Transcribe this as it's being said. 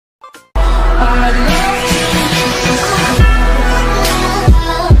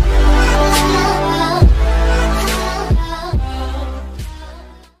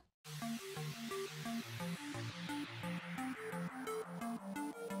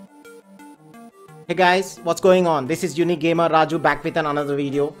Hey guys, what's going on? This is UnqGamer Raju back with another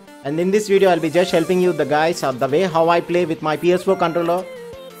video, and in this video I'll be just helping you the guys the way how I play with my PS4 controller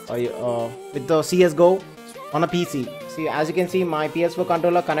with the CSGO on a PC. See, as you can see, my PS4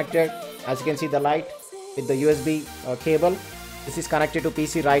 controller connected. As you can see, the light with the USB cable. This is connected to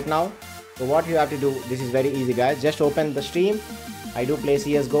PC right now. So what you have to do, this is very easy guys. Just open the stream. I do play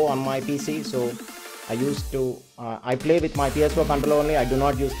CSGO on my PC, so I play with my PS4 controller only. I do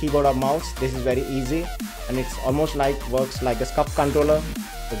not use keyboard or mouse. This is very easy, and it's almost like works like a SCUF controller.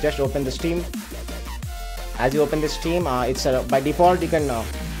 So just open the Steam. As you open the Steam, it's by default you can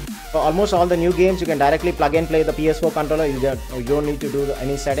for almost all the new games you can directly plug and play the PS4 controller. You don't need to do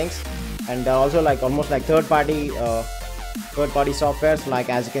any settings, and there are also like almost like third-party softwares. Like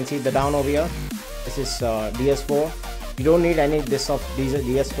as you can see the down over here, this is DS4. You don't need any this of these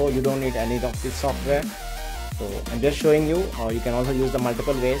DS4. You don't need any of this software. So I'm just showing you. You can also use the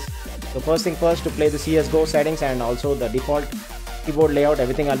multiple ways. So first thing first, to play the CSGO settings and also the default keyboard layout,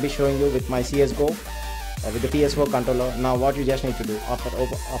 everything I'll be showing you with my CSGO with the PS4 controller. Now what you just need to do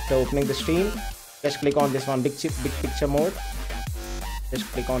after opening the stream, just click on this one, big picture mode. Just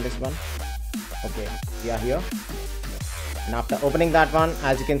click on this one. Okay, we are here. And after opening that one,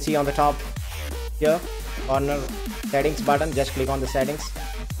 as you can see on the top here corner settings button, just click on the settings.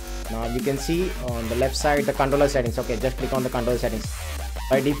 Now you can see on the left side the controller settings. Okay, just click on the controller settings.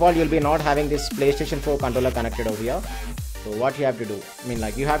 By default you'll be not having this PlayStation 4 controller connected over here. So what you have to do,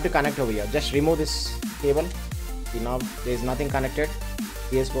 you have to connect over here. Just remove this cable. See, now there is nothing connected.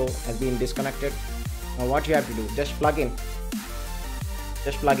 PS4 has been disconnected. Now what you have to do, just plug in.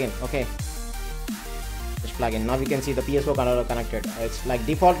 Okay, just plug in. Now we can see the PS4 controller connected. It's like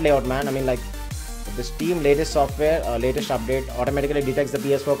default layout, man. The Steam latest software, latest update automatically detects the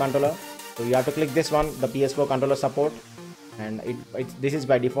PS4 controller. So you have to click this one, the PS4 controller support, and this is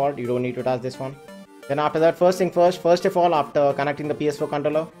by default. You don't need to touch this one. Then after that, first of all, after connecting the PS4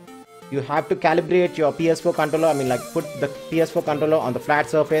 controller, you have to calibrate your PS4 controller. Put the PS4 controller on the flat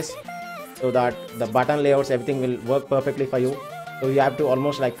surface so that the button layouts, everything will work perfectly for you. So you have to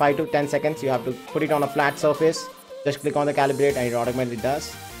almost like 5 to 10 seconds. You have to put it on a flat surface. Just click on the calibrate, and it automatically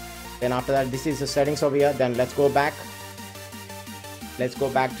does. Then after that, this is the settings over here. Then let's go back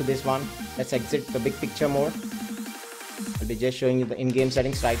to this one. Let's exit the big picture mode. I'll be just showing you the in-game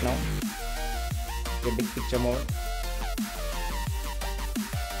settings right now. The big picture mode.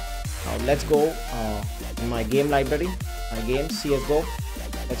 Now let's go in my game library, my game CSGO.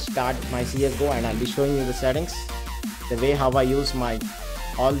 Let's start my CSGO, and I'll be showing you the settings, the way how I use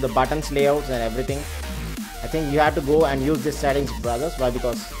all the buttons, layouts and everything. I think you have to go and use these settings, brothers. Why?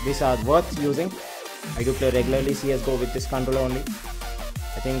 Because these are worth using. I do play regularly CSGO with this controller only.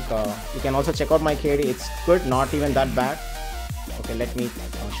 I think you can also check out my KD. It's good, not even that bad. Okay, let me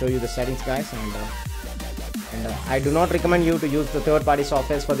show you the settings, guys. And I do not recommend you to use the third-party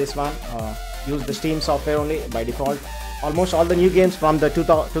softwares for this one. Use the Steam software only by default. Almost all the new games from the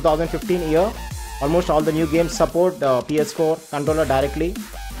 2015 year, almost all the new games support the PS4 controller directly.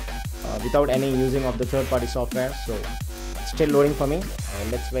 Without any using of the third-party software. So it's still loading for me.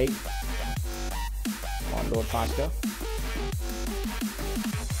 Let's wait. Load faster.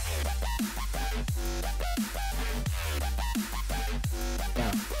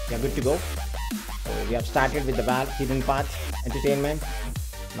 Yeah, we are good to go. So we have started with the Valve Hidden Path Entertainment.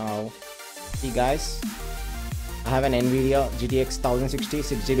 Now see guys, I have an NVIDIA GTX 1060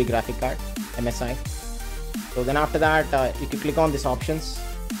 6GB graphic card, MSI. So then after that you can click on these options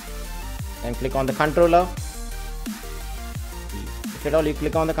and click on the controller. If at all you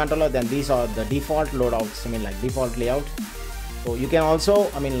click on the controller, then these are the default loadouts, default layout. So you can also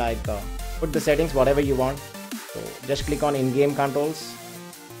put the settings whatever you want. So just click on in-game controls.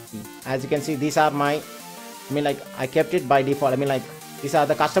 As you can see, these are my I kept it by default. These are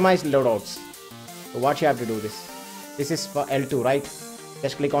the customized loadouts. So what you have to do, this is for L2, right?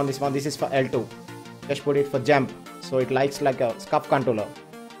 Just click on this one. This is for L2. Just put it for jump, so it likes like a SCUF controller.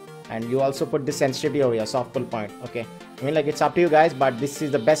 And you also put the sensitivity over here, soft pull point. Okay, it's up to you guys, but this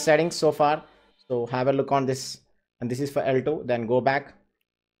is the best settings so far. So have a look on this, and this is for L2. Then go back,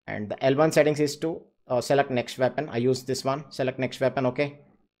 and the L1 settings is to select next weapon. I use this one, select next weapon. Okay,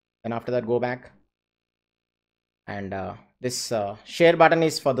 then after that go back, and this share button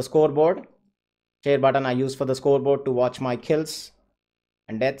is for the scoreboard. Share button I use for the scoreboard to watch my kills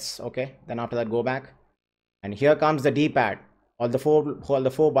and deaths. Okay, then after that go back, and here comes the D-pad. All the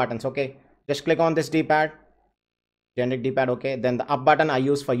four buttons. Okay, just click on this D-pad, generic D-pad. Okay, then the up button I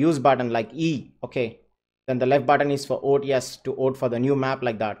use for use button, like E. Okay, then the left button is for vote yes, to vote for the new map,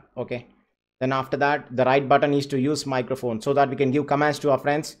 like that. Okay, then after that the right button is to use microphone, so that we can give commands to our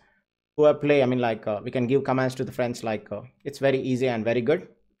friends who I play, I mean like we can give commands to the friends, like it's very easy and very good.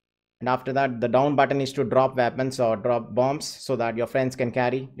 And after that, the down button is to drop weapons or drop bombs so that your friends can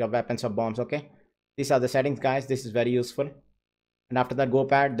carry your weapons or bombs. Okay, these are the settings, guys. This is very useful. And after that, go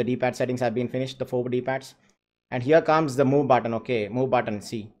pad, the D-pad settings have been finished, the 4 D-pads. And here comes the move button. Okay, move button.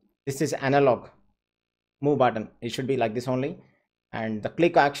 See, this is analog move button. It should be like this only, and the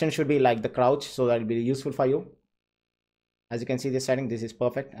click action should be like the crouch, so that will be useful for you. As you can see, this setting, this is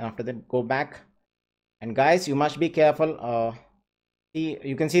perfect. And after that, go back. And guys, you must be careful. See,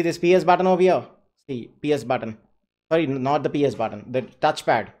 you can see this PS button over here. See, PS button. Sorry, not the PS button, the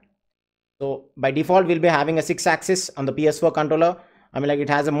touchpad. So by default, we'll be having a 6-axis on the PS4 controller. I mean, like it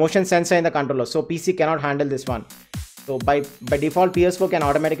has a motion sensor in the controller, so PC cannot handle this one. So by default, PS4 can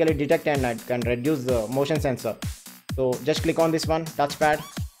automatically detect and it can reduce the motion sensor. So just click on this one, touchpad.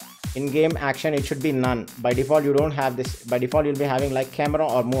 In-game action, it should be none. By default, you don't have this. By default, you'll be having like camera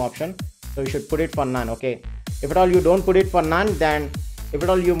or move option. So you should put it for none. Okay. If at all you don't put it for none, then if at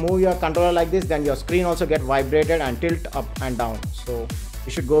all you move your controller like this, then your screen also get vibrated and tilt up and down. So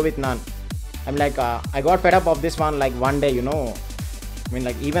you should go with none. I'm like, I got fed up of this one like one day, you know. I mean,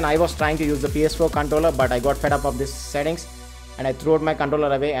 like even I was trying to use the PS4 controller, but I got fed up of these settings and I threw my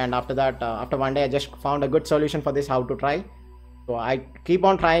controller away. And after that, after one day, I just found a good solution for this, how to try. So I keep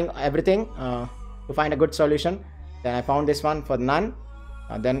on trying everything to find a good solution. Then I found this one for none.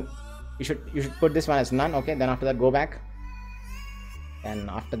 Then you should put this one as none. Okay. Then after that, go back. And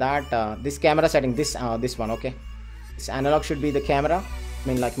after that, this camera setting, this one. Okay. This analog should be the camera. I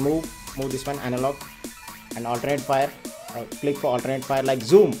mean, like move this one, analog, and alternate fire. Click for alternate fire, like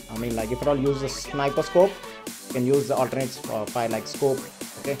zoom. I mean, like if at all use the sniper scope, you can use the alternate fire like scope.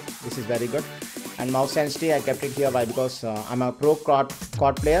 Okay, this is very good. And mouse sensitivity, I kept it here. Why? Because I'm a pro quad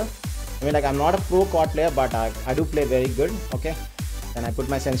player. I mean, like I'm not a pro quad player, but I do play very good. Okay, then I put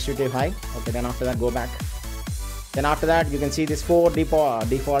my sensitivity high. Okay, then after that, go back. Then after that, you can see these 4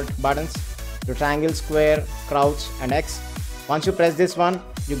 default buttons: the triangle, square, crouch, and X. Once you press this one,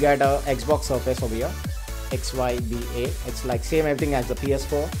 you get a Xbox surface over here. XYBA. It's like same everything as the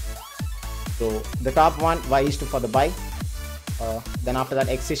PS4. So the top one, Y is for the buy. Then after that,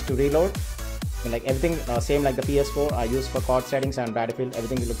 X is to reload. And like everything same like the PS4 are used for COD settings and Battlefield.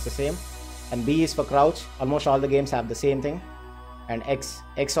 Everything looks the same. And B is for crouch. Almost all the games have the same thing. And X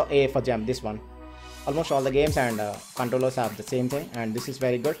or A for jump. This one. Almost all the games and controllers have the same thing. And this is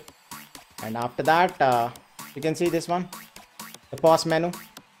very good. And after that, you can see this one. The pause menu.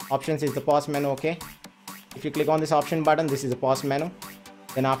 Options is the pause menu. Okay. If you click on this option button, this is the pause menu.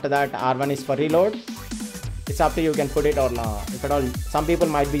 Then after that, R1 is for reload. It's up to you, can put it or if at all. Some people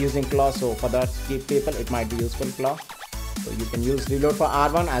might be using claw, so for that people it might be useful claw. So you can use reload for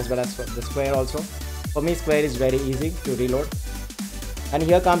R1 as well as for the square also. For me, square is very easy to reload. And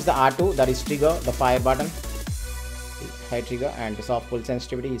here comes the R2, that is trigger, the fire button, high trigger, and the soft pull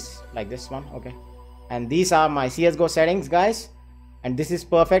sensitivity is like this one. Okay, and these are my CSGO settings, guys, and this is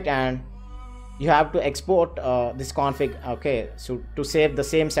perfect. And you have to export this config, okay, so to save the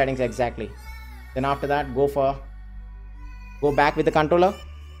same settings exactly. Then after that, go back with the controller.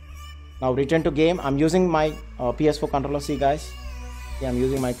 Now return to game. I'm using my PS4 controller. See, guys, yeah, I'm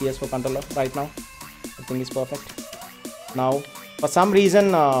using my PS4 controller right now. Everything is perfect. Now for some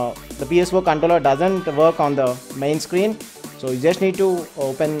reason the PS4 controller doesn't work on the main screen, so you just need to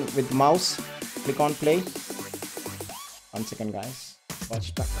open with mouse, click on play. 1 second, guys, got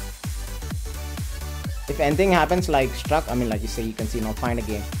stuck. If anything happens like struck, I mean, like you say, you can see now find a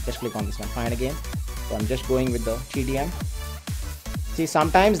game. Just click on this one, find a game. So I'm just going with the TDM. See,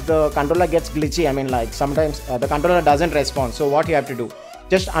 sometimes the controller gets glitchy. I mean, like sometimes the controller doesn't respond. So what you have to do,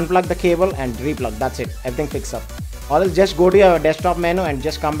 just unplug the cable and replug. That's it. Everything fixed up. Or else just go to your desktop menu and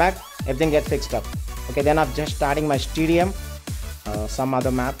just come back. Everything gets fixed up. Okay, then I'm just starting my TDM. Some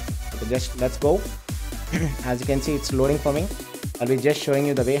other map. Okay, just let's go. As you can see, it's loading for me. I'll be just showing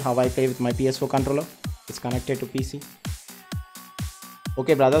you the way how I play with my PS4 controller. It's connected to PC.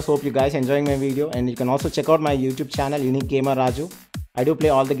 Okay, brothers, hope you guys enjoying my video, and you can also check out my YouTube channel, UnqGamer Raju. I do play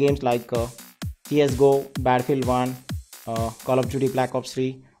all the games like Csgo, Battlefield 1, Call of Duty Black Ops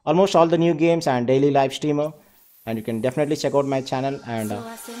 3, almost all the new games, and daily live streamer. And you can definitely check out my channel and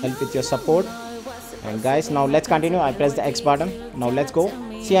help with your support. And guys, now let's continue. I press the X button. Now let's go.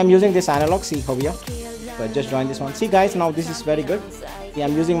 See, I'm using this analog. See over here. So I just joined this one. See, guys, now this is very good. See,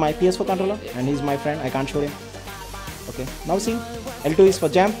 I'm using my PS4 controller and he's my friend. I can't show him. Okay, now see, L2 is for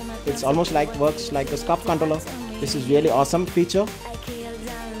jump. It's almost like works like a SCUF controller. This is really awesome feature.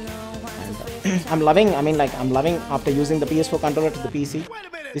 And I'm loving after using the PS4 controller to the PC.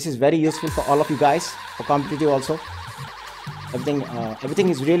 This is very useful for all of you guys, for competitive also. everything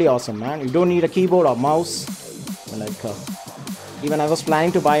is really awesome, man. You don't need a keyboard or mouse. Like even I was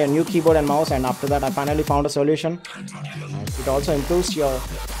planning to buy a new keyboard and mouse, and after that I finally found a solution. It also improves your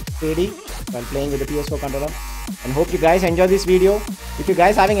 3D while playing with the PS4 controller. And hope you guys enjoy this video. If you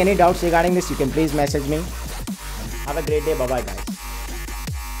guys having any doubts regarding this, you can please message me. Have a great day. Bye bye, guys.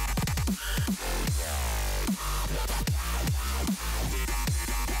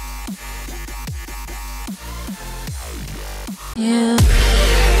 Yeah.